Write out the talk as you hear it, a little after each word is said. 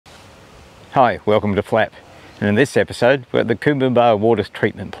Hi, welcome to Flap, and in this episode we're at the Coombabah water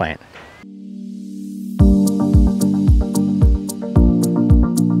treatment plant.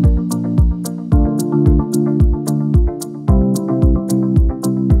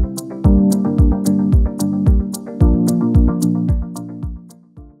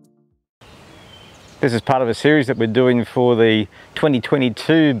 This is part of a series that we're doing for the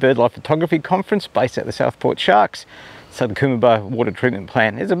 2022 Birdlife Photography Conference based at the Southport Sharks. So the Coombabah water treatment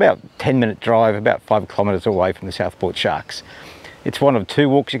plant is about a 10-minute drive, about 5 kilometres away from the Southport Sharks. It's one of 2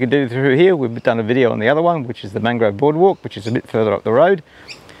 walks you can do through here. We've done a video on the other one, which is the Mangrove Boardwalk, which is a bit further up the road.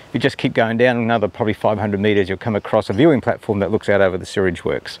 If you just keep going down another probably 500 metres, you'll come across a viewing platform that looks out over the sewerage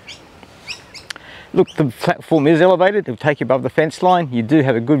works. Look, the platform is elevated, it'll take you above the fence line. You do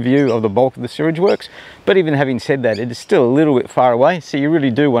have a good view of the bulk of the sewerage works, but even having said that, it is still a little bit far away, so you really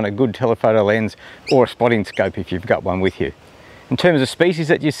do want a good telephoto lens or a spotting scope if you've got one with you. In terms of species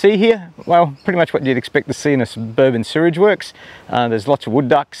that you see here, well, pretty much what you'd expect to see in a suburban sewerage works. There's lots of wood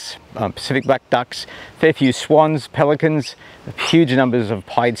ducks, Pacific black ducks, fair few swans, pelicans, huge numbers of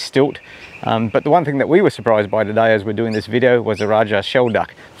pied stilt. But the one thing that we were surprised by today as we're doing this video was a Raja shell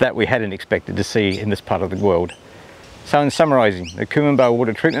duck that we hadn't expected to see in this part of the world. So in summarising, the Coombabah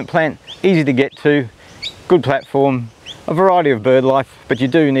water treatment plant, easy to get to, good platform, a variety of bird life, but you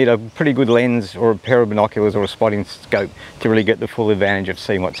do need a pretty good lens or a pair of binoculars or a spotting scope to really get the full advantage of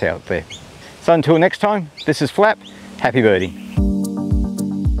seeing what's out there. So until next time, this is Flap, happy birding.